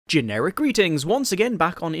Generic greetings, once again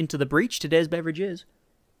back on Into the Breach. Today's beverage is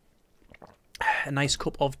a nice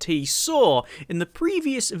cup of tea. So, in the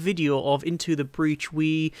previous video of Into the Breach,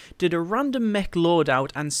 we did a random mech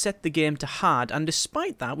loadout and set the game to hard, and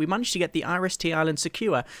despite that, we managed to get the RST island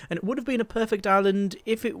secure, and it would have been a perfect island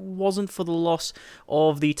if it wasn't for the loss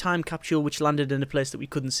of the time capsule, which landed in a place that we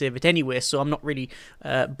couldn't save it anyway, so I'm not really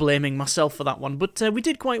blaming myself for that one, but we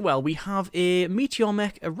did quite well. We have a meteor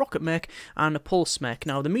mech, a rocket mech, and a pulse mech.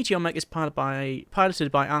 Now, the meteor mech is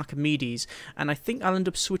piloted by Archimedes, and I think I'll end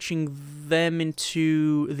up switching them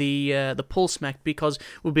into the pulse mech because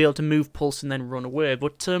we'll be able to move pulse and then run away,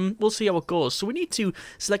 but we'll see how it goes. So we need to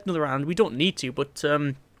select another round. We don't need to, but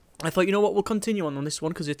I thought, you know what, we'll continue on this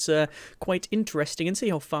one because it's quite interesting and see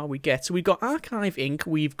how far we get. So we've got Archive Inc.,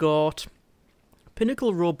 we've got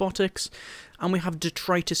Pinnacle Robotics, and we have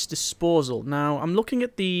Detritus Disposal. Now, I'm looking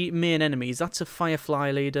at the main enemies. That's a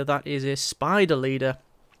Firefly leader, that is a Spider leader,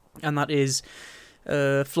 and that is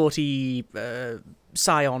floaty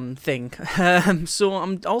Scion thing. So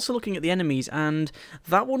I'm also looking at the enemies, and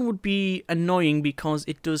that one would be annoying because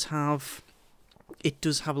it does have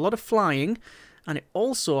a lot of flying, and it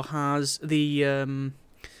also has the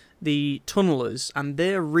tunnelers, and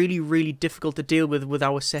they're really difficult to deal with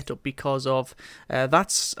our setup because of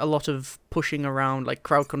that's a lot of pushing around, like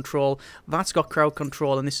crowd control. That's got crowd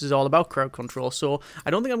control, and this is all about crowd control, so I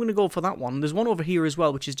don't think I'm going to go for that one. There's one over here as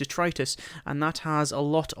well, which is Detritus, and that has a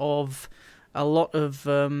lot of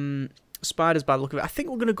spiders by the look of it. I think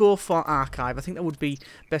we're going to go for Archive. I think that would be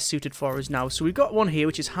best suited for us now. So we've got one here,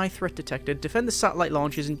 which is High Threat Detected, defend the satellite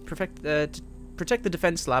launches and protect the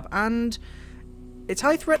defense lab, and it's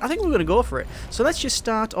high threat. I think we're going to go for it. So let's just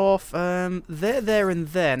start off there, and there.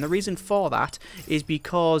 And the reason for that is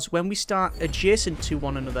because when we start adjacent to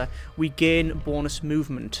one another, we gain bonus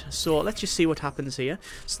movement. So let's just see what happens here.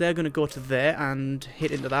 So they're going to go to there and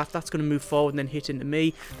hit into that. That's going to move forward and then hit into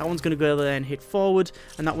me. That one's going to go there and hit forward.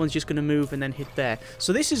 And that one's just going to move and then hit there.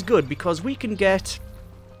 So this is good because we can get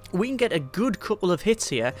a good couple of hits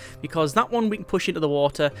here, because that one we can push into the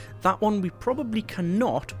water, that one we probably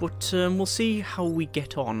cannot, but we'll see how we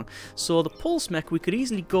get on. So the pulse mech, we could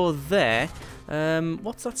easily go there.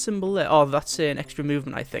 What's that symbol there? Oh, that's an extra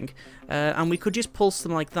movement, I think. And we could just pulse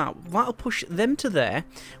them like that. That'll push them to there,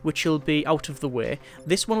 which will be out of the way.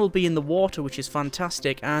 This one will be in the water, which is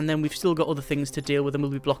fantastic, and then we've still got other things to deal with, and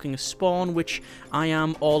we'll be blocking a spawn, which I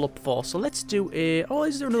am all up for. So let's do a... Oh,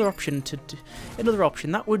 is there another option to do? Another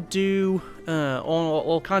option. That would do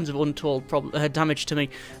all kinds of untold damage to me.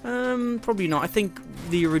 Probably not. I think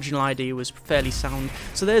the original idea was fairly sound.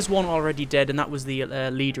 So there's one already dead, and that was the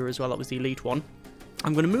leader as well. That was the elite one.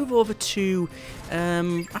 I'm going to move over to,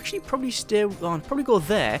 actually probably go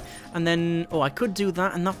there, and then, oh, I could do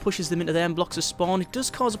that, and that pushes them into there and blocks a spawn. It does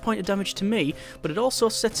cause a point of damage to me, but it also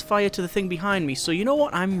sets fire to the thing behind me, so you know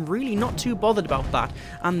what, I'm really not too bothered about that,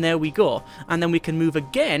 and there we go. And then we can move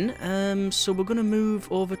again, so we're going to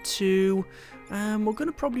move over to, we're going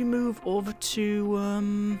to probably move over to,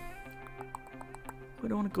 where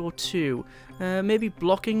do I want to go to? Maybe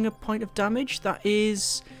blocking a point of damage. That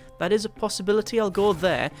is a possibility. I'll go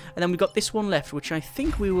there. And then we've got this one left, which I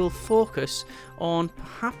think we will focus on.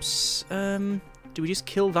 Perhaps, do we just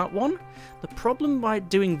kill that one? The problem by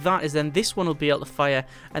doing that is then this one will be able to fire,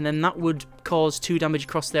 and then that would cause 2 damage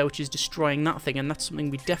across there, which is destroying that thing, and that's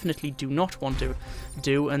something we definitely do not want to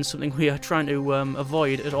do, and something we are trying to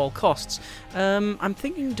avoid at all costs. I'm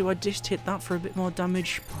thinking, do I just hit that for a bit more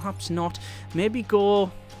damage? Perhaps not. Maybe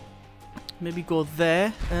go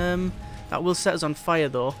there. That will set us on fire,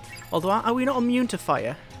 though. Although, are we not immune to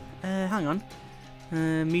fire? Hang on.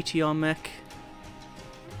 Meteor mech.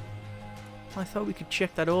 I thought we could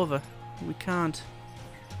check that over. We can't.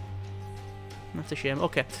 That's a shame.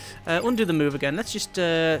 Okay. Undo the move again. Let's just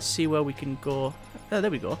see where we can go. There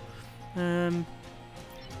we go.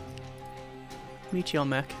 Meteor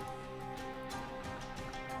mech.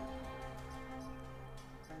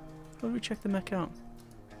 How do we check the mech out?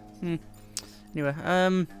 Anyway,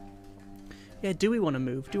 yeah, do we want to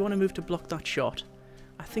move? Do we want to move to block that shot?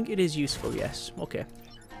 I think it is useful, yes. Okay.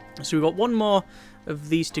 So we've got one more of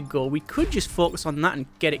these to go. We could just focus on that and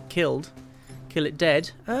get it killed. Kill it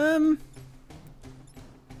dead. You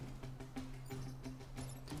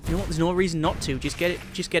know what? There's no reason not to. Just get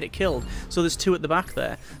it killed. So there's 2 at the back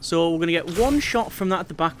there. So we're going to get 1 shot from that at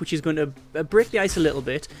the back, which is going to break the ice a little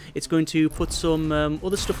bit. It's going to put some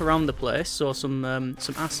other stuff around the place, so some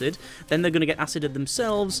acid. Then they're going to get acided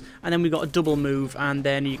themselves, and then we've got a double move, and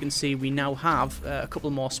then you can see we now have a couple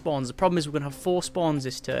more spawns. The problem is we're going to have 4 spawns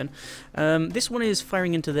this turn. This one is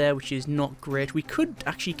firing into there, which is not great. We could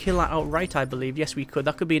actually kill that outright, I believe. Yes, we could.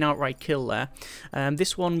 That could be an outright kill there.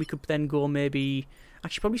 This one we could then go maybe...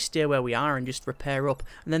 Actually, probably stay where we are and just repair up.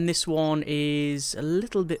 And then this one is a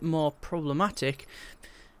little bit more problematic,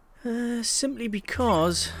 simply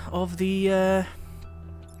because of the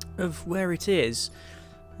of where it is.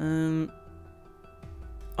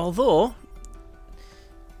 Although,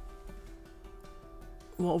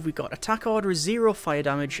 what have we got? Attack order is 0 fire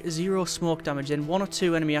damage, 0 smoke damage, then 1 or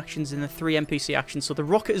 2 enemy actions, and then 3 NPC actions. So the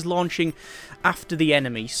rocket is launching after the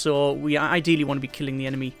enemy. So we ideally want to be killing the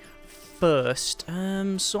enemy first.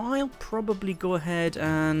 So I'll probably go ahead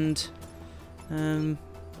and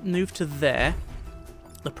move to there.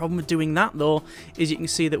 The problem with doing that, though, is you can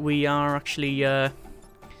see that we are actually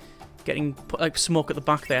getting like smoke at the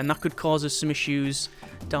back there, and that could cause us some issues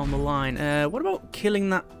down the line. What about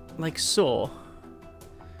killing that like so?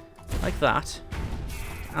 Like that.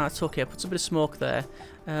 Ah, that's okay. Puts a bit of smoke there.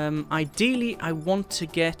 Ideally, I want to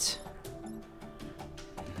get...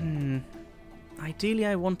 Ideally,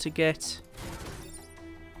 I want to get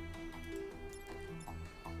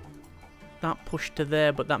that pushed to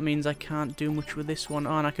there, but that means I can't do much with this one.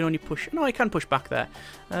 Oh, and I can only push... No, I can push back there.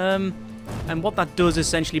 And what that does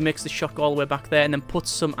essentially makes the shock all the way back there and then puts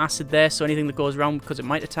some acid there, so anything that goes around, because it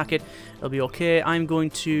might attack it, it'll be okay. I'm going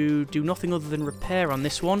to do nothing other than repair on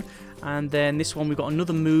this one. And then this one, we've got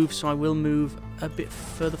another move, so I will move a bit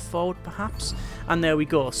further forward, perhaps. And there we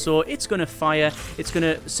go. So it's going to fire, it's going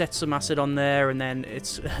to set some acid on there, and then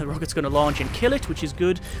the rocket's going to launch and kill it, which is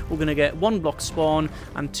good. We're going to get 1 block spawn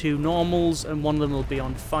and 2 normals, and 1 of them will be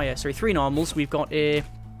on fire. Sorry, 3 normals. We've got a...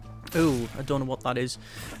 Oh, I don't know what that is.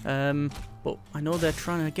 But I know they're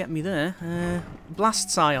trying to get me there. Blast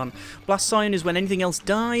Scion. Blast Scion is when anything else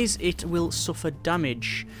dies, it will suffer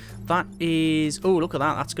damage. That is... Oh, look at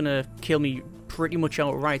that. That's going to kill me pretty much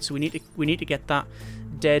outright. So we need to get that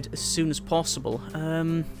dead as soon as possible.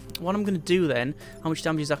 What I'm going to do then... How much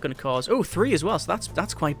damage is that going to cause? Oh, 3 as well. So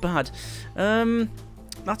that's quite bad.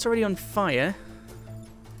 That's already on fire.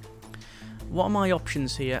 What are my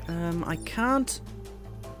options here? I can't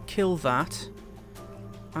kill that.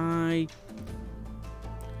 I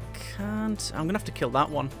can't. I'm gonna have to kill that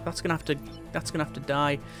one. That's gonna have to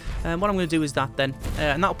die. What I'm gonna do is that then,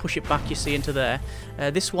 and that'll push it back. You see, into there.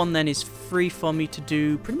 This one then is free for me to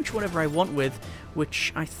do pretty much whatever I want with,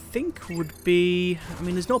 which I think would be. I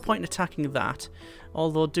mean, there's no point in attacking that.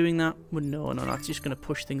 Although doing that, well, no, that's just going to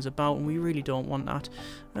push things about, and we really don't want that.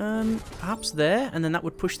 Perhaps there, and then that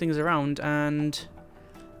would push things around, and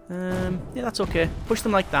yeah, that's okay. Push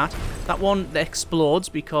them like that. That one that explodes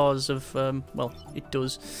because of, well, it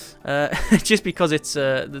does, just because it's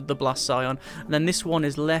the blast scion. And then this one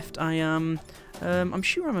is left. I'm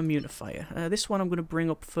sure I'm immune to fire. This one I'm going to bring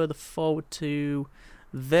up further forward to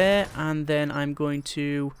there, and then I'm going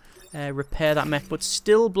to repair that mech, but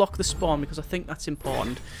still block the spawn because I think that's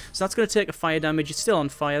important. So that's going to take a fire damage. It's still on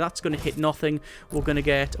fire. That's going to hit nothing. We're going to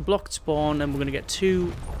get a blocked spawn, and we're going to get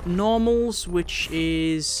 2 normals, which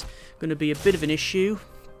is going to be a bit of an issue.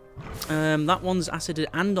 That one's acided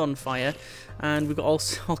and on fire, and we've got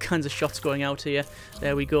all kinds of shots going out here.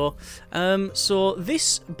 There we go. So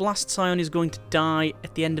this blast scion is going to die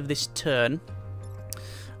at the end of this turn.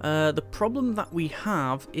 The problem that we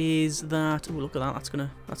have is that... Oh, look at that.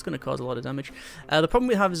 That's gonna cause a lot of damage. The problem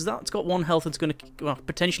we have is that it's got 1 health. It's going to... Well,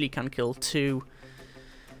 potentially can kill 2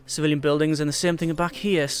 civilian buildings, and the same thing back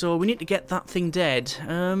here. So we need to get that thing dead.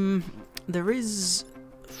 There is...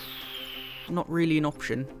 not really an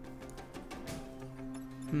option.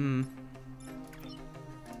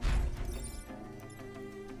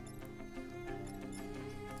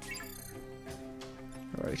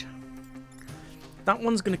 Right. That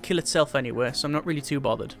one's going to kill itself anyway, so I'm not really too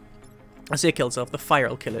bothered. I say kill itself, the fire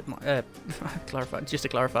will kill it. Just to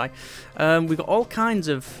clarify. We've got all kinds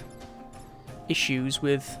of issues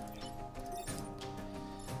with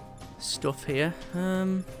stuff here.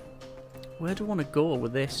 Where do I want to go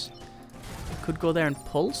with this? I could go there and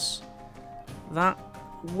pulse. That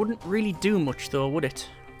wouldn't really do much though, would it?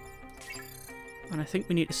 And I think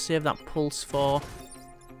we need to save that pulse for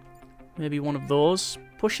maybe one of those.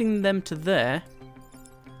 Pushing them to there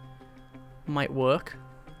might work.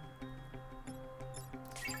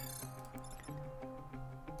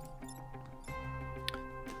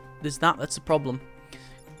 There's that's the problem.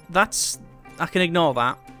 I can ignore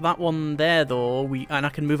that. That one there though, and I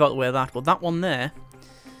can move out the way of that, but that one there,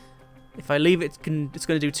 If I leave it, it's going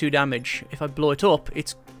to do 2 damage. If I blow it up,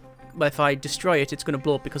 if I destroy it, it's going to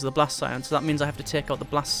blow up because of the blast scion. So that means I have to take out the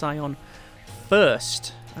blast scion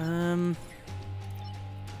first.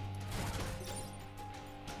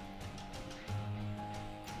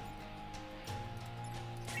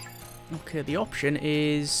 Okay, the option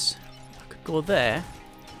is I could go there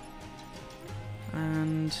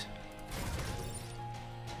and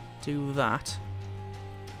do that.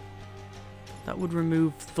 That would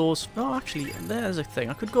remove those. Oh, actually, there's a thing.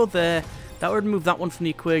 I could go there. That would remove that one from the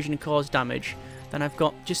equation and cause damage. Then I've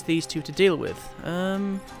got just these 2 to deal with.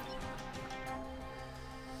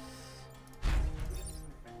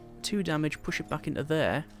 2 damage, push it back into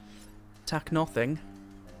there. Attack nothing.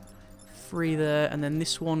 3 there, and then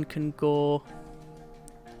this one can go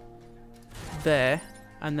there,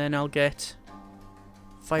 and then I'll get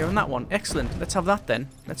fire on that one. Excellent. Let's have that then.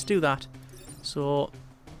 Let's do that. So,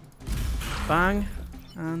 bang,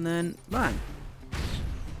 and then bang.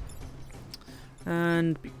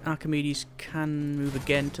 And Archimedes can move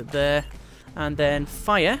again to there, and then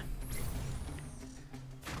fire.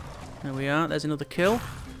 There we are. There's another kill.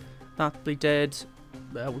 That'll be dead.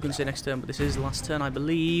 We're going to say next turn, but this is the last turn, I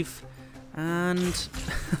believe. And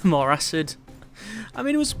more acid. I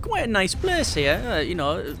mean, it was quite a nice place here, you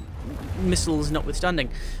know, missiles notwithstanding.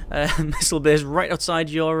 Missile base right outside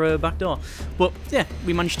your back door. But yeah,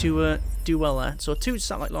 we managed to do well there. So 2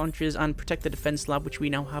 satellite launchers and protect the defense lab, which we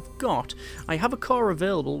now have got. I have a core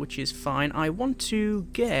available, which is fine. I want to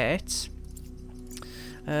get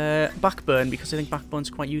backburn because I think backburn's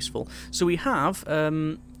quite useful. So we have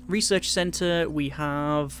research center, we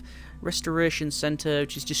have restoration center,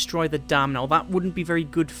 which is destroy the dam. Now that wouldn't be very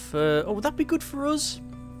good for... Oh, would that be good for us?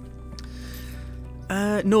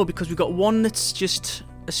 No, because we've got one that's just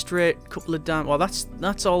a straight couple of dam. Well,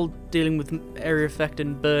 that's all dealing with area effect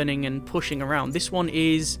and burning and pushing around. This one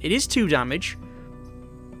is... It is 2 damage,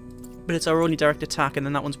 but it's our only direct attack, and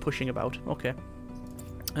then that one's pushing about. Okay.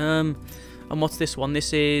 And what's this one?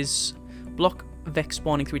 This is block Vex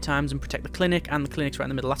spawning 3 times and protect the clinic, and the clinic's right in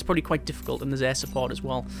the middle. That's probably quite difficult, and there's air support as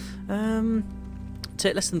well.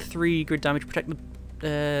 Take less than 3 grid damage, protect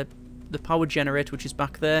the power generator, which is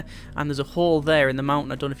back there, and there's a hole there in the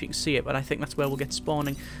mountain. I don't know if you can see it, but I think that's where we'll get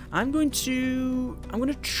spawning. I'm going to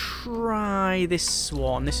try this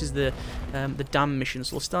one. This is the dam mission,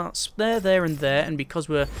 so we'll start there, and there, and because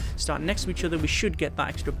we're starting next to each other, we should get that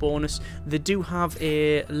extra bonus. They do have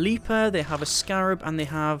a leaper, they have a scarab, and they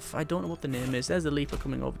have, I don't know what the name is. There's the leaper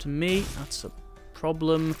coming over to me. That's a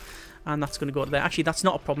problem. And that's going to go to there. Actually, that's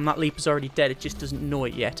not a problem. That leaper's already dead. It just doesn't know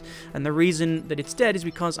it yet. And the reason that it's dead is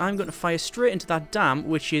because I'm going to fire straight into that dam,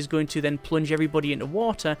 which is going to then plunge everybody into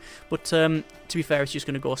water. But to be fair, it's just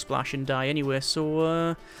going to go splash and die anyway.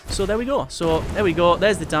 So there we go. So there we go.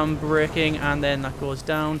 There's the dam breaking, and then that goes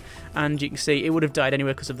down. And you can see it would have died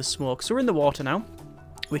anyway because of the smoke. So we're in the water now,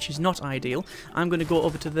 which is not ideal. I'm going to go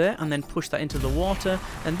over to there and then push that into the water.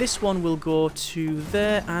 And this one will go to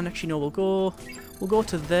there. And actually, no, we'll go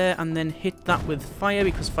to there and then hit that with fire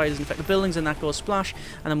because fire doesn't affect the buildings, and that goes splash.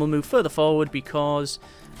 And then we'll move further forward because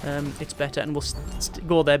it's better, and we'll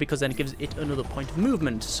go there because then it gives it another point of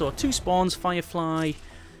movement. So 2 spawns, Firefly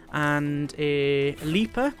and a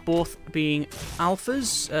Leaper, both being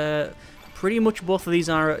alphas. Pretty much both of these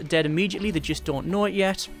are dead immediately. They just don't know it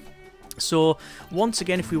yet. So once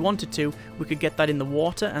again, if we wanted to, we could get that in the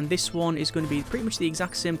water, and this one is going to be pretty much the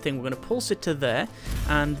exact same thing. We're going to pulse it to there,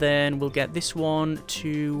 and then we'll get this one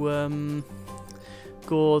to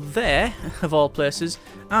go there, of all places.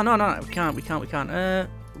 Oh, no, we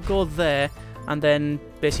can't. Go there, and then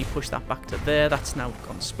basically push that back to there. That's now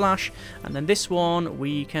gone splash. And then this one,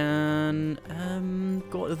 we can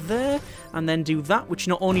go to there, and then do that, which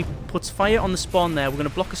not only puts fire on the spawn there, we're going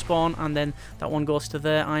to block a spawn, and then that one goes to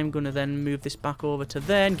there. I'm going to then move this back over to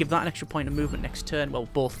there and give that an extra point of movement next turn. Well,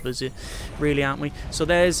 both of us really, aren't we? So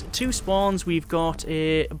there's 2 spawns. We've got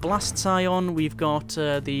a blast scion, we've got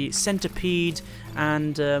the centipede,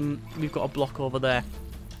 and we've got a block over there.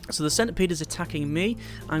 So the centipede is attacking me.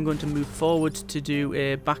 I'm going to move forward to do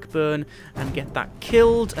a backburn and get that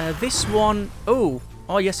killed. This one... Oh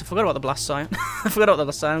yes, I forgot about the blast scion. I forgot about the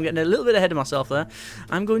blast scion. I'm getting a little bit ahead of myself there.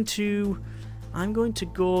 I'm going to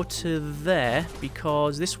go to there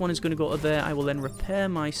because this one is going to go to there. I will then repair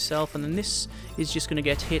myself, and then this is just going to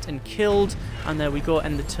get hit and killed. And there we go,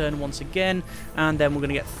 end the turn once again. And then we're going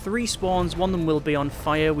to get 3 spawns. One of them will be on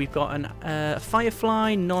fire. We've got a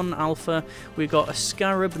Firefly, non-alpha. We've got a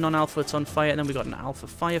Scarab, non-alpha, it's on fire. And then we've got an Alpha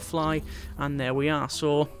Firefly. And there we are.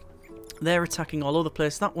 So they're attacking all over the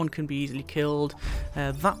place. That one can be easily killed.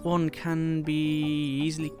 That one can be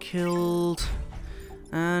easily killed.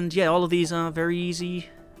 And yeah, all of these are very easy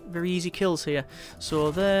very easy kills here.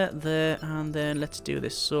 So there, and then let's do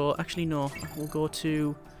this. So actually no, we'll go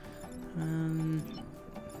to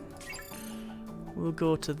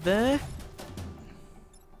there.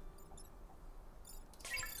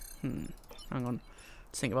 Hang on,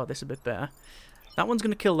 let's think about this a bit better. That one's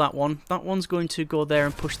going to kill that one. That one's going to go there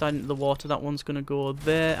and push that into the water. That one's going to go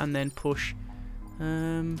there and then push.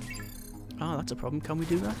 Oh, that's a problem. Can we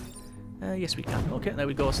do that? Yes, we can. Okay, there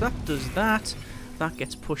we go. So that does that. That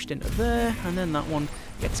gets pushed into there, and then that one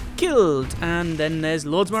gets killed. And then there's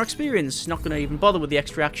loads more experience. Not going to even bother with the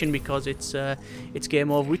extra action because it's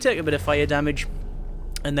game over. We take a bit of fire damage,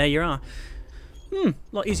 and there you are. A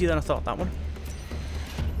lot easier than I thought, that one.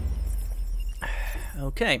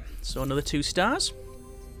 Okay, so another 2 stars.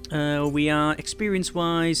 We are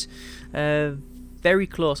experience-wise very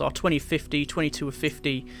close, or 20 of 50, 22 of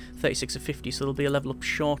 50, 36 of 50, so there'll be a level up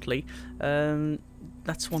shortly.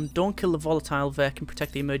 That's one, don't kill the volatile Vec and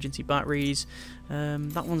protect the emergency batteries.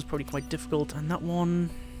 That one's probably quite difficult, and that one,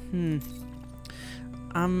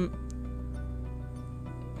 I'm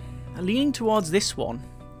leaning towards this one.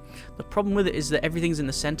 The problem with it is that everything's in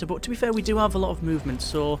the centre, but to be fair, we do have a lot of movement,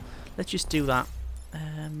 so let's just do that.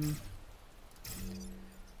 And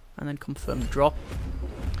then confirm drop.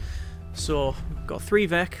 So we've got 3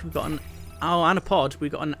 Vec, we've got an and a pod.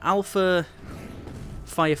 We've got an alpha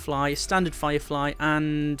Firefly, a standard Firefly,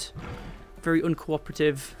 and very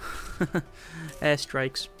uncooperative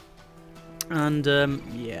airstrikes. And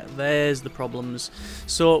yeah, there's the problems.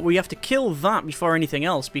 So we have to kill that before anything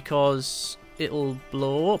else because it'll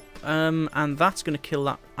blow up, and that's going to kill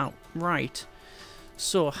that outright.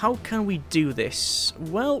 So how can we do this?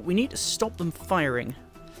 Well, we need to stop them firing.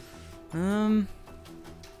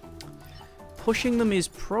 Pushing them is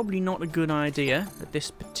probably not a good idea at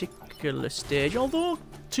this particular stage, although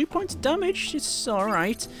 2 points of damage, it's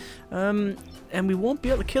alright. And we won't be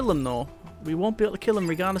able to kill them though. We won't be able to kill them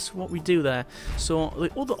regardless of what we do there. So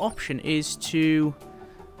the other option is to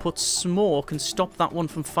put smoke and stop that one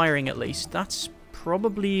from firing at least. That's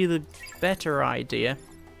probably the better idea.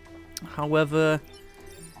 However,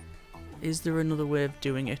 is there another way of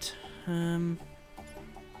doing it?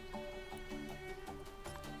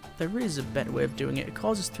 There is a better way of doing it. It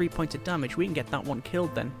causes 3 points of damage. We can get that one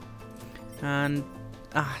killed then. And,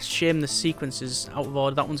 shame the sequence is out of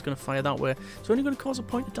order. That one's going to fire that way. It's only going to cause a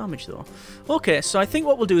point of damage though. Okay, so I think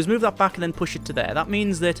what we'll do is move that back and then push it to there. That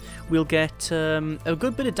means that we'll get a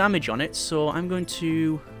good bit of damage on it. So I'm going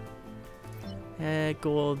to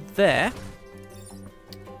go there.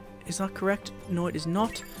 Is that correct? No, it is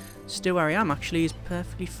not. Still where I am actually is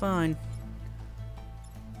perfectly fine.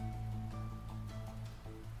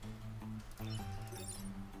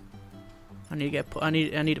 I need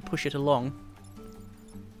to push it along.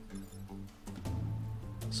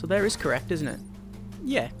 So there is correct, isn't it?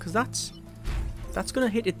 Yeah, because that's going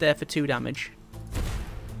to hit it there for 2 damage.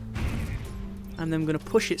 And then I'm going to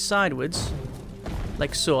push it sideways,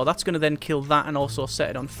 like so. That's going to then kill that and also set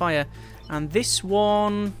it on fire. And this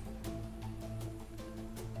one,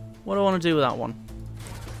 what do I want to do with that one?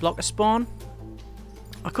 Block a spawn?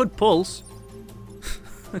 I could pulse.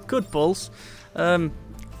 I could pulse.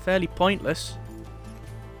 Fairly pointless.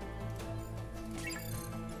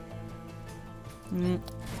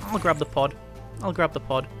 I'll grab the pod. I'll grab the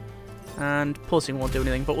pod. And pulsing won't do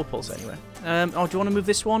anything, but we'll pulse anyway. Oh, do you want to move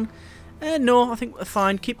this one? No, I think we're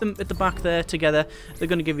fine. Keep them at the back there together. They're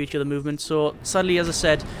going to give each other movement. So, sadly, as I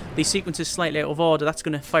said, the sequence is slightly out of order. That's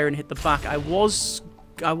going to fire and hit the back. I was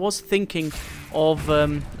thinking of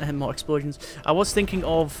more explosions. I was thinking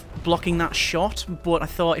of blocking that shot, but I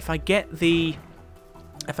thought if I get the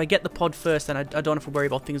pod first, then I don't have to worry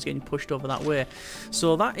about things getting pushed over that way.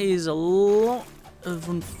 So that is a lot of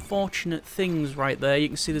unfortunate things right there. You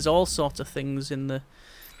can see there's all sorts of things in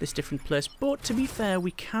this different place. But to be fair,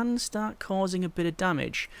 we can start causing a bit of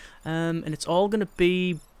damage. And it's all going to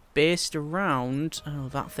be based around... Oh,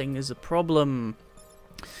 that thing is a problem.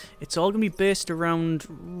 It's all going to be based around,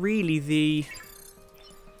 really, the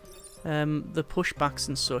pushbacks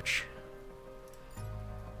and such.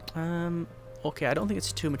 Okay, I don't think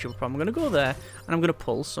it's too much of a problem. I'm going to go there, and I'm going to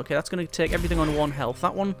pulse. Okay, that's going to take everything on 1 health.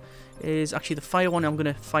 That one is actually the fire one. I'm going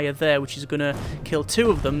to fire there, which is going to kill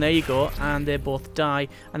 2 of them. There you go, and they both die.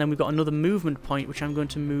 And then we've got another movement point, which I'm going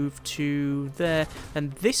to move to there.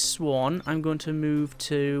 And this one, I'm going to move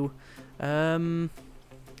to... where do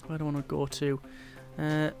I want to go to?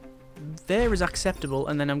 There is acceptable,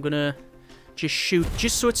 and then I'm going to just shoot,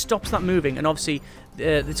 just so it stops that moving. And obviously,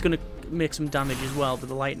 it's going to make some damage as well with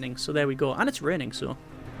the lightning. So there we go. And it's raining, so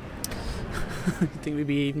I think it would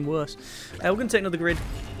be even worse. We're going to take another grid.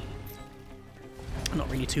 Not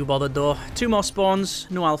really too bothered though. 2 more spawns,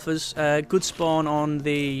 no alphas. Good spawn on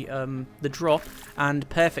the drop, and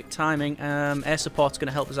perfect timing. Air support's going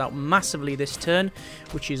to help us out massively this turn,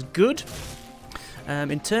 which is good.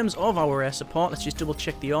 In terms of our air support, let's just double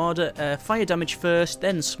check the order. Fire damage first,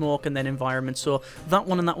 then smoke, and then environment. So that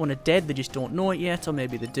one and that one are dead, they just don't know it yet, or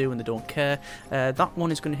maybe they do and they don't care. That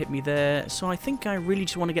one is going to hit me there, so I think I really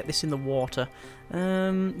just want to get this in the water,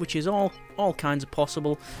 which is all kinds of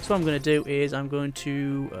possible. So what I'm going to do is I'm going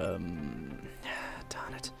to...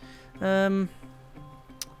 darn it.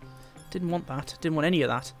 Didn't want that, didn't want any of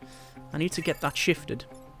that. I need to get that shifted,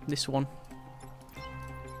 this one.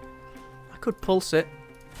 Could pulse it.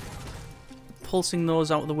 Pulsing those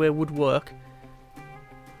out of the way would work.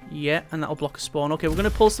 Yeah, and that'll block a spawn. Okay, we're going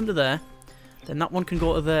to pulse them to there. Then that one can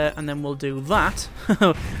go to there, and then we'll do that,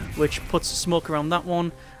 which puts smoke around that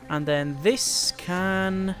one. And then this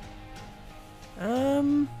can...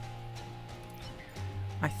 I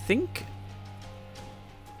think...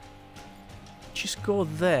 just go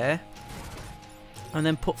there, and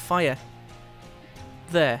then put fire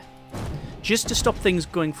there. Just to stop things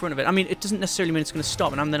going in front of it. I mean, it doesn't necessarily mean it's going to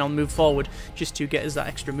stop, and then I'll move forward just to get us that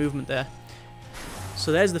extra movement there.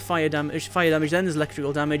 So there's the fire damage, then there's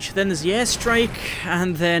electrical damage, then there's the airstrike,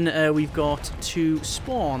 and then we've got 2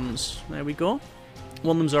 spawns. There we go.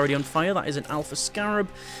 One of them's already on fire, that is an alpha scarab,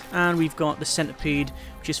 and we've got the centipede,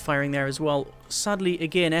 which is firing there as well. Sadly,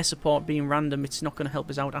 again, air support being random, it's not going to help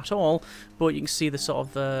us out at all, but you can see the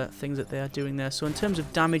sort of things that they are doing there. So in terms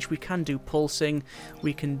of damage, we can do pulsing,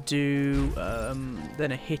 we can do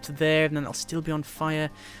then a hit there, and then that'll still be on fire.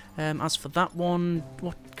 As for that one,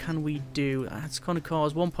 what can we do? It's going to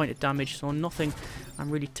cause 1 point of damage, so nothing I'm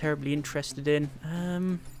really terribly interested in.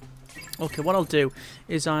 Okay, what I'll do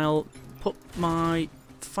is I'll put my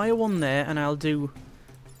fire one there, and I'll do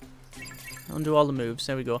all the moves.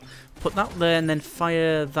 There we go. Put that there, and then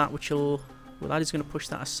fire that, which will... well, that is going to push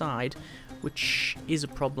that aside, which is a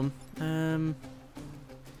problem.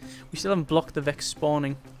 We still haven't blocked the Vex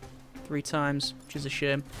spawning 3 times, which is a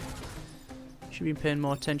shame. Should be paying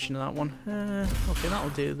more attention to that one. Okay, that'll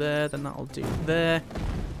do there, then that'll do there.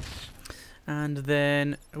 And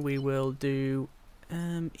then we will do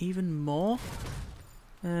even more.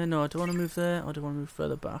 No, I don't want to move there, or do I want to move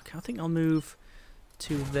further back? I think I'll move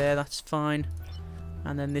to there, that's fine.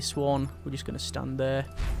 And then this one, we're just going to stand there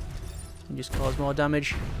and just cause more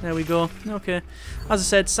damage. There we go. Okay. As I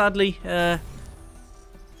said, sadly,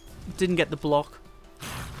 didn't get the block.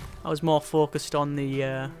 I was more focused on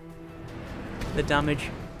the damage.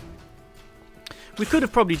 We could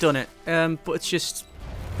have probably done it, but it's just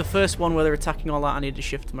the first one where they're attacking all that, I need to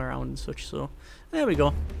shift them around and such, so there we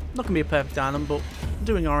go. Not going to be a perfect island, but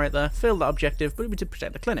doing alright there. Failed that objective, but we did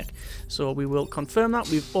protect the clinic. So we will confirm that.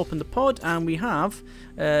 We've opened the pod, and we have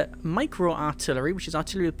micro artillery, which is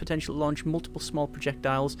artillery with potential to launch multiple small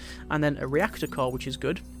projectiles, and then a reactor core, which is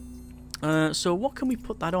good. So what can we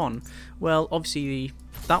put that on? Well, obviously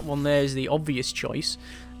that one there is the obvious choice.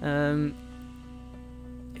 It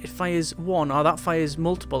fires 1, or that fires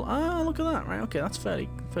multiple. Ah, look at that. Right, okay, that's fairly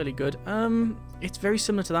good. It's very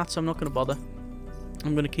similar to that, so I'm not going to bother.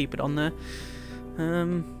 I'm going to keep it on there.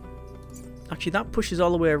 Actually, that pushes all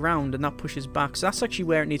the way around, and that pushes back, so that's actually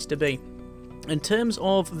where it needs to be. In terms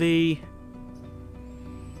of the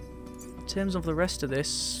rest of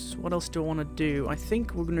this, what else do I want to do? I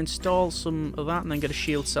think we're going to install some of that and then get a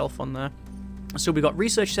shield self on there. So we've got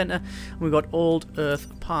Research Centre, and we've got Old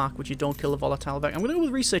Earth Park, which you don't kill the volatile Vex. I'm going to go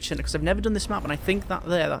with Research Centre because I've never done this map, and I think that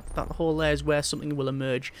there, that hole there is where something will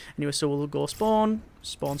emerge. Anyway, so we'll go spawn,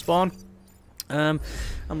 spawn. And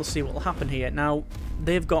we'll see what will happen here. Now,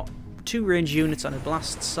 they've got 2 range units and a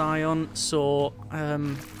blast scion, so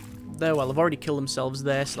they've already killed themselves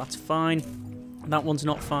there, so that's fine. That one's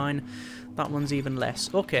not fine. That one's even less.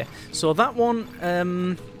 Okay, so that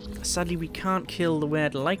one, sadly we can't kill the way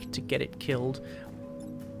I'd like to get it killed,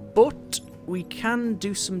 but we can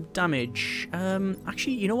do some damage.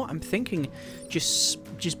 Actually, you know what I'm thinking? Just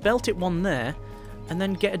belt it one there, and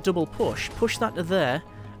then get a double push. Push that to there,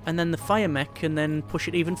 and then the fire mech can then push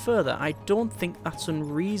it even further. I don't think that's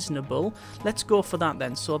unreasonable. Let's go for that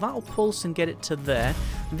then. So that'll pulse and get it to there.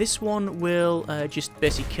 This one will just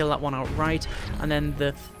basically kill that one outright. And then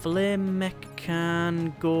the flame mech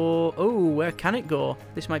can go... oh, where can it go?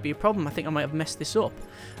 This might be a problem. I think I might have messed this up.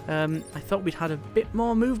 I thought we'd had a bit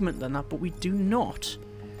more movement than that, but we do not.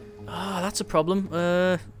 Ah, that's a problem.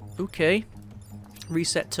 Okay.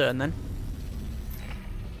 Reset turn then.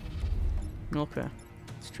 Okay.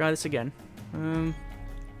 Let's try this again.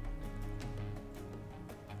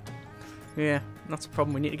 Yeah, that's a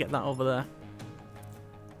problem. We need to get that over there.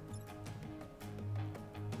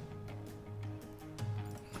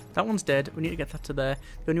 That one's dead. We need to get that to there.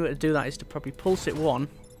 The only way to do that is to probably pulse it one,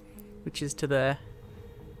 which is to there.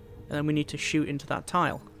 And then we need to shoot into that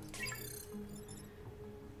tile.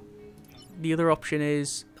 The other option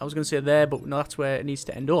is, I was going to say there, but no, that's where it needs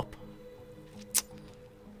to end up.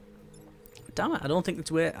 Damn it! I don't think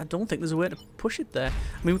there's a way to push it there.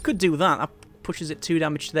 I mean, we could do that. That pushes it 2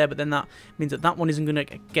 damage to there, but then that means that that one isn't going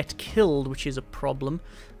to get killed, which is a problem.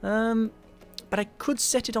 But I could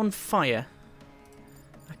set it on fire.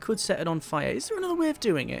 Is there another way of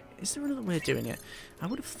doing it? I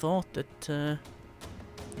would have thought that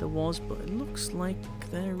there was, but it looks like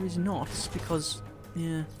there is not, because,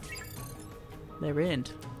 yeah, there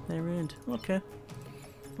ain't. Okay,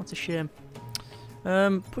 that's a shame.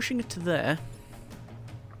 Pushing it to there.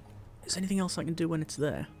 Is there anything else I can do when it's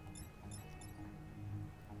there?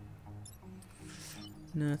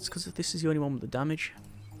 No, it's because this is the only one with the damage.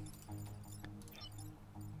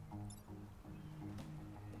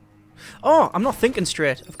 Oh, I'm not thinking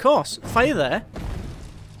straight. Of course. Fire there.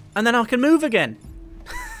 And then I can move again.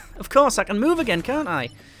 Of course, I can move again, can't I?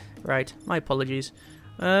 Right, my apologies.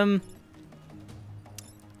 What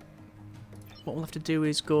we'll have to do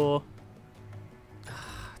is go...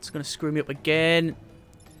 It's going to screw me up again.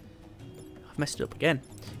 I've messed it up again.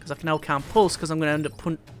 Because I now can't pulse, because I'm going to end up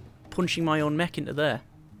punching my own mech into there.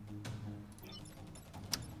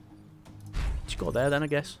 Just go there then, I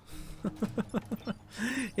guess.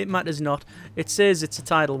 It matters not. It says it's a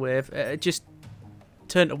tidal wave. Just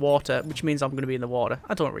turn to water, which means I'm going to be in the water.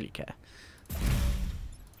 I don't really care.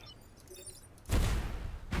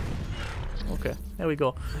 Okay, there we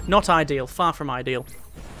go. Not ideal. Far from ideal.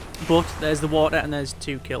 But there's the water and there's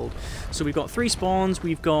 2 killed. So we've got 3 spawns.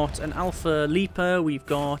 We've got an alpha leaper. We've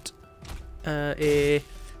got a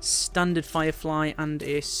standard firefly and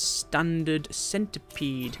a standard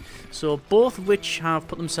centipede. So both of which have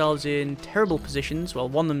put themselves in terrible positions. Well,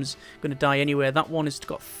 one of them's going to die anyway. That one has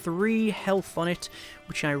got 3 health on it,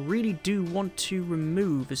 which I really do want to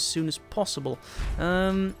remove as soon as possible.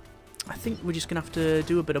 I think we're just going to have to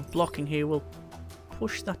do a bit of blocking here. We'll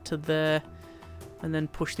push that to there and then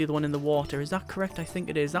push the other one in the water. Is that correct? I think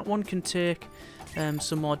it is. That one can take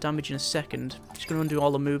some more damage in a second. Just going to undo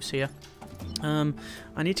all the moves here.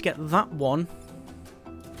 I need to get that one.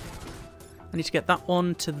 I need to get that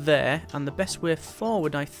one to there, and the best way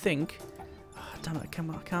forward, I think. Oh, damn it! I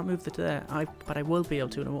can't move that to there. But I will be able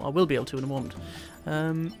to. I will be able to in a moment.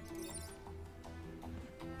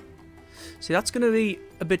 See, that's going to be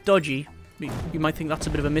a bit dodgy. You might think that's a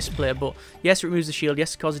bit of a misplay, but yes, it removes the shield.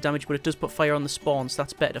 Yes, it causes damage, but it does put fire on the spawn, so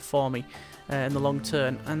that's better for me in the long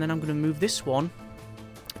term. And then I'm going to move this one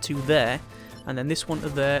to there. And then this one to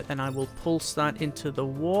there, then I will pulse that into the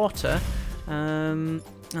water. And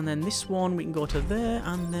then this one, we can go to there,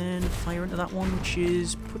 and then fire into that one, which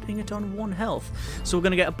is putting it on 1 health. So we're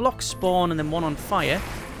going to get a block spawn, and then 1 on fire.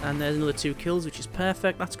 And there's another 2 kills, which is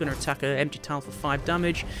perfect. That's going to attack an empty tile for 5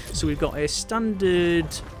 damage. So we've got a standard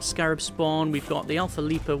scarab spawn. We've got the alpha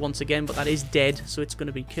leaper once again, but that is dead, so it's going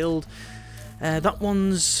to be killed. That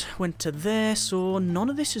one's went to there, so none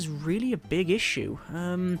of this is really a big issue.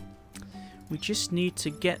 We just need to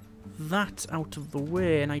get that out of the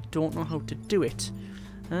way, and I don't know how to do it.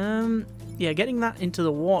 Yeah, getting that into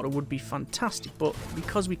the water would be fantastic, but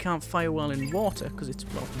because we can't fire well in water, because it's,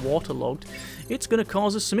 well, waterlogged, it's going to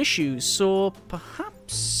cause us some issues. So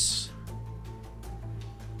perhaps...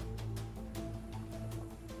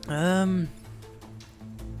 No,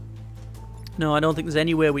 I don't think there's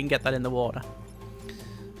any way we can get that in the water.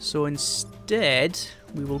 So instead,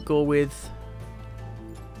 we will go with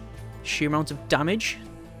sheer amount of damage.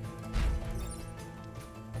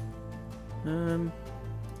 2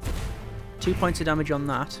 points of damage on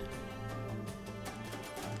that.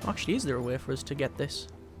 Actually, is there a way for us to get this?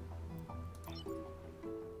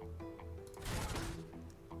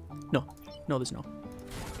 No. No, there's not.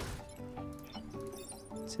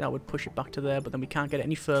 See, that would push it back to there, but then we can't get it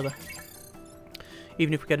any further.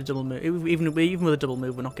 Even if we get a double move. Even with a double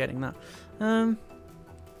move, we're not getting that.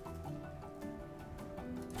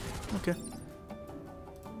 Okay.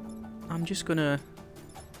 I'm just gonna...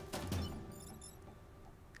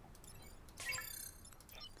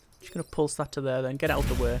 Just gonna pulse that to there, then get out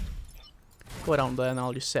of the way. Go down there, and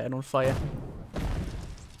I'll just set it on fire.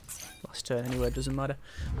 Last turn anyway, it doesn't matter.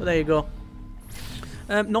 But there you go.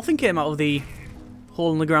 Nothing came out of the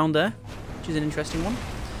hole in the ground there, which is an interesting one.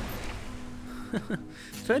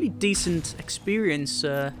 Fairly decent experience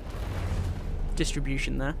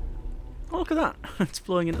distribution there. Oh, look at that. It's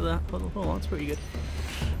flowing into that puddle hole. That's pretty good.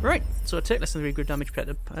 Right, so take less than 3 grid damage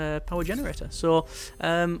per power generator. So,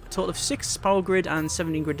 a total of 6 power grid and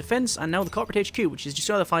 17 grid defense, and now the corporate HQ, which is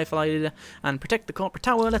destroy the firefighter and protect the corporate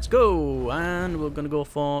tower. Let's go! And we're gonna go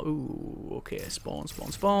for, ooh, okay, spawn,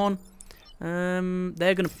 spawn, spawn.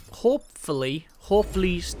 They're gonna hopefully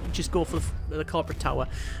just go for the corporate tower,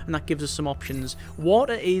 and that gives us some options.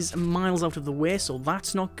 Water is miles out of the way, so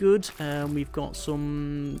that's not good. We've got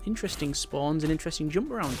some interesting spawns and interesting jump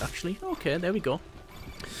around, actually. Okay, there we go.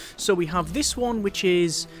 So we have this one, which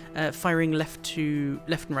is firing left and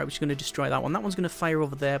right, which is going to destroy that one. That one's going to fire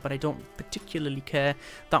over there, but I don't particularly care.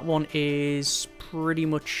 That one is pretty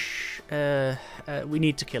much... we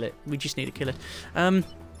need to kill it. We just need to kill it.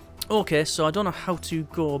 Okay, so I don't know how to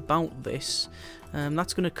go about this.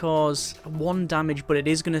 That's going to cause 1 damage, but it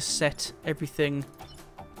is going to set everything...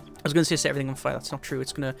 I was going to say set everything on fire. That's not true.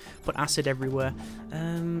 It's going to put acid everywhere.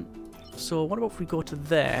 So what about if we go to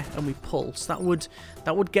there and we pulse? That would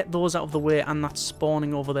get those out of the way, and that's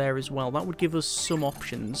spawning over there as well. That would give us some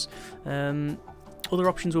options. Other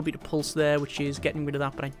options will be to pulse there, which is getting rid of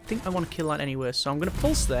that, but I think I want to kill that anyway. So I'm going to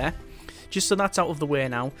pulse there, just so that's out of the way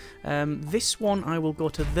now. This one I will go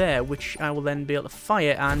to there, which I will then be able to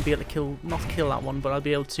fire and be able to kill, not kill that one, but I'll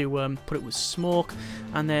be able to put it with smoke.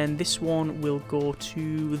 And then this one will go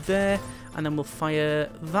to there, and then we'll fire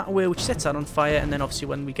that way, which sets that on fire. And then obviously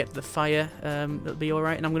when we get to the fire, it'll be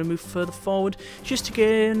alright. And I'm going to move further forward just to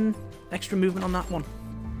gain extra movement on that one.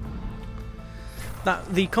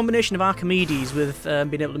 The combination of Archimedes with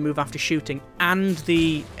being able to move after shooting and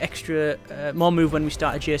the extra more move when we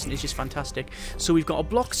start adjacent is just fantastic. So we've got a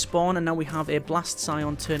block spawn, and now we have a blast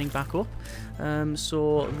scion turning back up.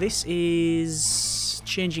 So this is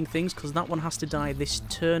changing things because that one has to die this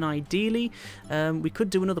turn ideally. We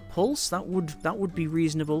could do another pulse. That would be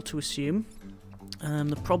reasonable to assume.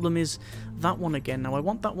 The problem is that one again. Now I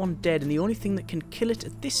want that one dead, and the only thing that can kill it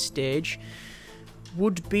at this stage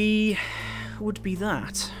would be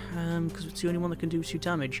that, because it's the only one that can do 2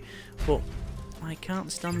 damage. But I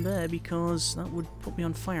can't stand there because that would put me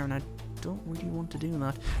on fire, and I don't really want to do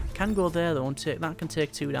that. I can go there though, and that can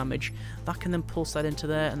take 2 damage. That can then pulse that into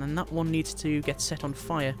there, and then that one needs to get set on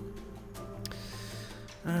fire.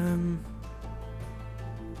 It's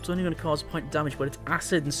only going to cause a point of damage, but it's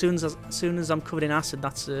acid, and as soon as I'm covered in acid,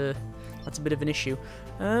 that's a bit of an issue.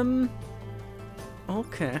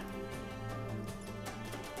 Okay.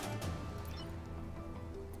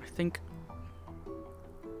 I think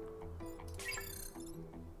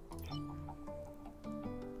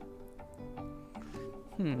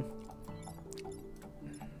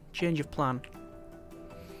change of plan.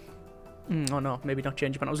 Oh no, maybe not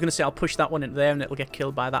change of plan. I was going to say I'll push that one in there and it'll get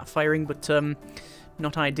killed by that firing, but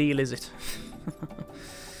not ideal, is it?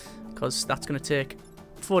 Because that's going to take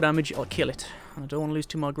 4 damage or kill it, and I don't want to lose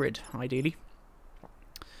 2 more grid, ideally.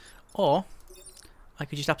 Or I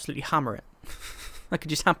could just absolutely hammer it. I could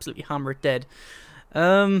just absolutely hammer it dead.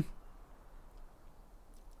 Why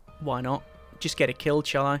not? Just get it killed,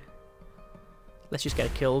 shall I? Let's just get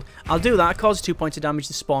it killed. I'll do that. It causes 2 points of damage.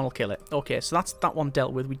 The spawn will kill it. Okay, so that's that one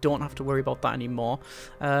dealt with. We don't have to worry about that anymore.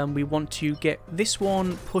 We want to get this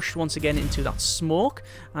one pushed once again into that smoke.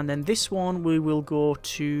 And then this one we will go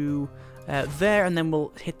to there, and then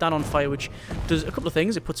we'll hit that on fire, which does a couple of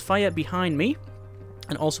things. It puts fire behind me,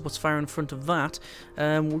 and also puts fire in front of that.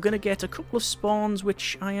 We're going to get a couple of spawns,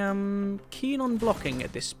 which I am keen on blocking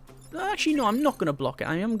at this... Actually, no, I'm not going to block it.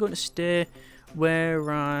 I am going to stay where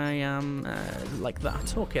I am, like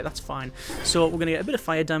that. Okay, that's fine. So we're going to get a bit of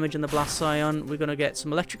fire damage on the blast scion. We're going to get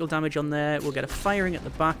some electrical damage on there. We'll get a firing at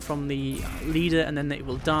the back from the leader, and then it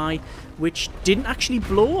will die, which didn't actually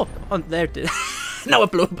blow up. Oh, there it did. No,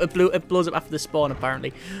 it blows up after the spawn,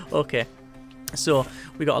 apparently. Okay. So,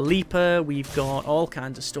 we got a leaper, we've got all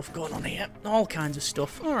kinds of stuff going on here. All kinds of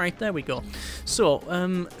stuff. Alright, there we go. So,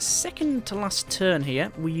 second to last turn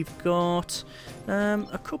here, we've got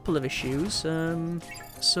a couple of issues.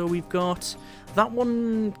 So, we've got that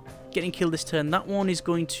one getting killed this turn. That one is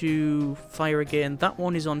going to fire again. That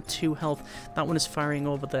one is on 2 health. That one is firing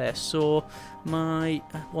over there. So, my...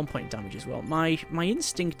 1 point damage as well. My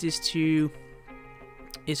instinct is to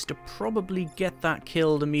probably get that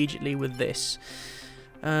killed immediately with this.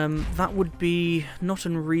 That would be not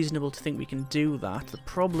unreasonable to think we can do that. The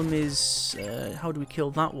problem is, how do we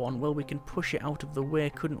kill that one? Well, we can push it out of the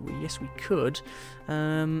way, couldn't we? Yes, we could.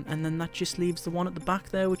 And then that just leaves the one at the back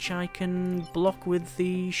there, which I can block with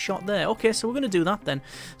the shot there. Okay, so we're going to do that then.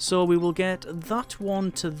 So we will get that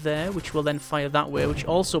one to there, which will then fire that way, which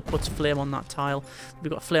also puts flame on that tile.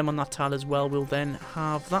 We've got a flame on that tile as well. We'll then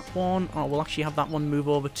have that one... Oh, we'll actually have that one move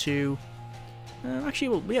over to... actually,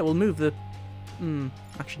 we'll move the...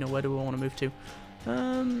 Actually, no, where do we want to move to?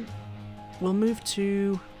 We'll move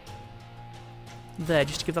to there,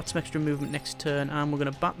 just to give that some extra movement next turn, and we're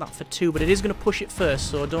going to bat that for 2, but it is going to push it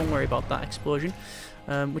first, so don't worry about that explosion,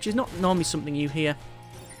 which is not normally something you hear.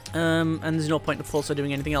 And there's no point in the pulsar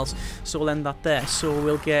doing anything else, so we'll end that there. So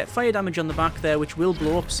we'll get fire damage on the back there, which will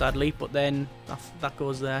blow up sadly, but then that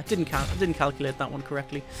goes there. Didn't calculate that one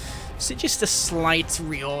correctly. So just a slight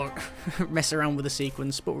mess around with the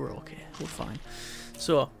sequence, but we're okay. We're fine.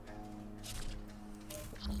 So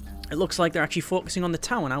it looks like they're actually focusing on the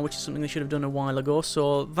tower now, which is something they should have done a while ago.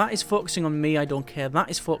 So that is focusing on me, I don't care. That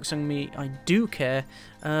is focusing on me, I do care.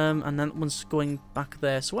 And then that one's going back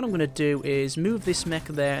there. So what I'm going to do is move this mech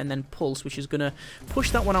there and then pulse, which is going to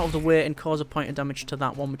push that one out of the way and cause a point of damage to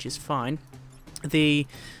that one, which is fine. The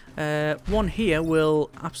one here will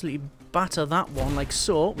absolutely batter that one like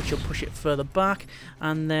so, which will push it further back,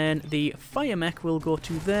 and then the fire mech will go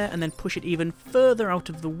to there and then push it even further out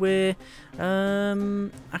of the way.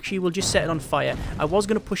 Actually, we'll just set it on fire. I was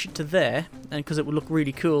going to push it to there, and because it would look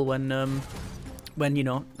really cool when you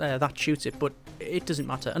know that shoots it, but it doesn't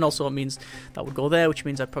matter. And also it means that would go there, which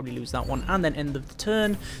means I'd probably lose that one, and then end of the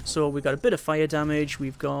turn. So we've got a bit of fire damage,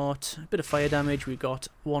 we've got a bit of fire damage, we've got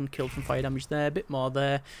 1 kill from fire damage there, a bit more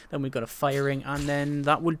there, then we've got a firing, and then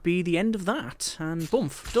that would be the end of that, and boom,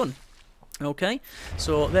 done. Okay,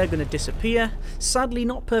 so they're going to disappear. Sadly,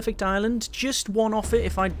 not perfect island, just 1 off it.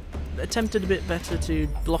 If I attempted a bit better to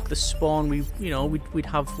block the spawn, we'd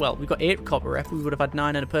have, well, we've got 8 copper rep, we would have had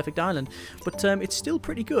 9 and a perfect island, but it's still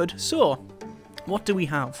pretty good. So what do we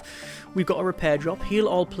have? We've got a repair drop, heal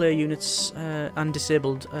all player units and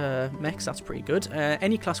disabled mechs, that's pretty good.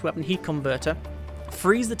 Any class weapon, heat converter,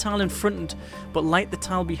 freeze the tile in front but light the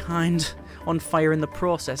tile behind on fire in the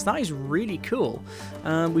process. That is really cool.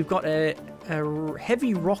 We've got a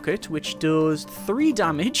heavy rocket which does 3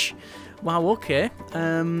 damage. Wow, okay.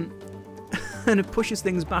 And it pushes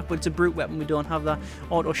things back, but it's a brute weapon. We don't have that.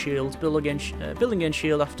 Auto shield, build against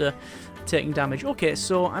shield after taking damage. Okay,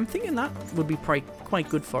 so I'm thinking that would be quite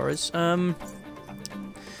good for us. We're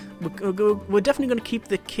definitely going to keep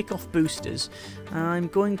the kick-off boosters. I'm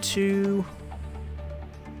going to...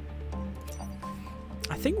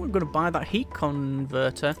 I think we're going to buy that heat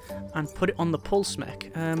converter and put it on the pulse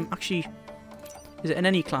mech. Actually, is it an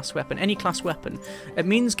any class weapon? Any class weapon. It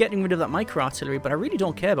means getting rid of that micro artillery, but I really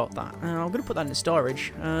don't care about that. I'm going to put that in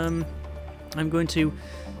storage. I'm going to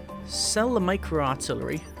sell the micro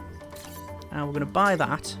artillery. We're going to buy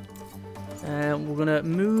that. We're going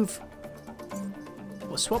to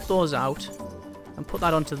we'll swap those out and put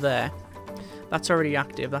that onto there. That's already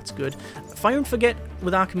active, that's good. Fire and forget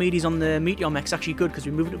with Archimedes on the Meteor mech's actually good because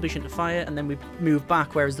we move it to fire and then we move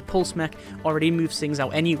back, whereas the Pulse mech already moves things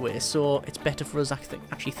out anyway, so it's better for us to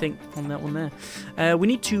actually think on that one there. We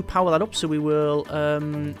need to power that up, so we will,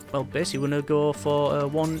 well, basically we're going to go for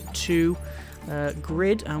 1, 2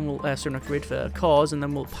 grid, and we'll, sorry, not grid, for cores, and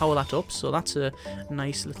then we'll power that up, so that's a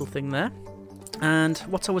nice little thing there. And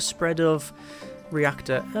what's our spread of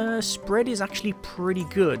reactor? Spread is actually pretty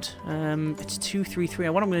good. It's 2, 3, 3.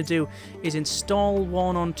 And what I'm going to do is install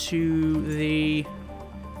one onto the...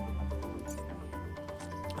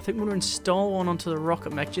 I think we're going to install one onto the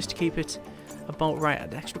rocket mech just to keep it about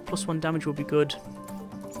right. The extra +1 damage will be good.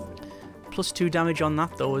 +2 damage on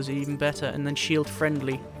that though is even better. And then shield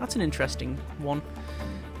friendly. That's an interesting one.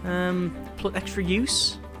 Plus extra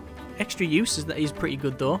use. Extra use is pretty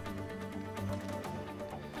good though.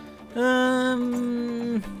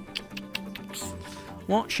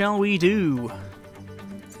 What shall we do?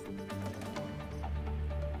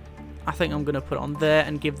 I think I'm going to put it on there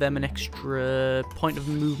and give them an extra point of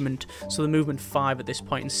movement. So the movement 5 at this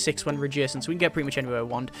point and 6 when we're adjacent. So we can get pretty much anywhere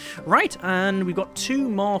we want. Right, and we've got 2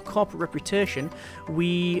 more corporate reputation.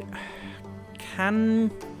 We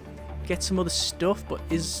can get some other stuff, but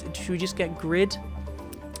should we just get grid?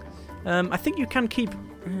 I think you can keep...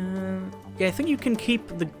 yeah, I think you can keep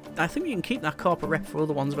that corporate rep for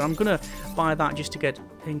other ones, but I'm going to buy that just to get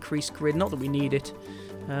increased grid. Not that we need it,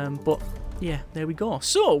 but yeah, there we go.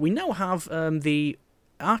 So we now have the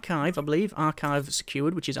archive, I believe, archive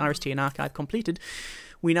secured, which is RST and archive completed.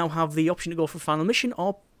 We now have the option to go for final mission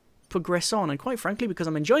or progress on, and quite frankly, because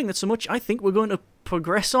I'm enjoying that so much, I think we're going to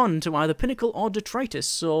progress on to either Pinnacle or Detritus,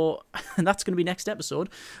 so that's going to be next episode.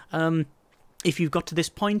 If you've got to this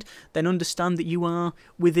point, then understand that you are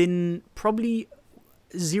within probably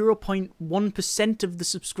 0.1% of the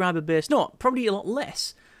subscriber base. No, probably a lot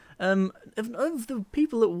less. Of the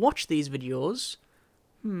people that watch these videos,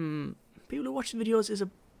 people who watch the videos is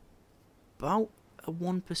about a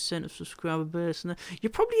 1% of subscriber base. And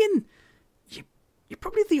you're probably you're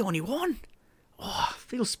probably the only one. Oh,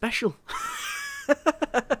 feels special.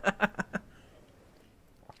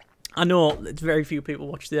 I know very few people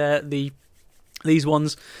watch these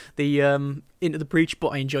ones, the Into the Breach, but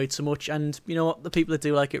I enjoyed so much, and you know what, the people that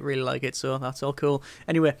do like it really like it, so that's all cool.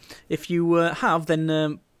 Anyway, if you have,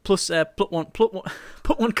 then put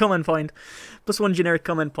one comment point, plus one generic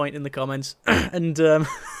comment point in the comments, and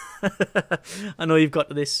I know you've got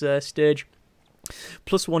to this stage.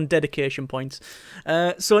 Plus one dedication point.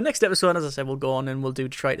 So next episode, as I said, we'll go on and we'll do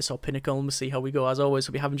Detritus or Pinnacle, and we'll see how we go. As always,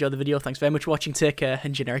 hope you have enjoyed the video. Thanks very much for watching. Take care,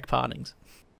 and generic partings.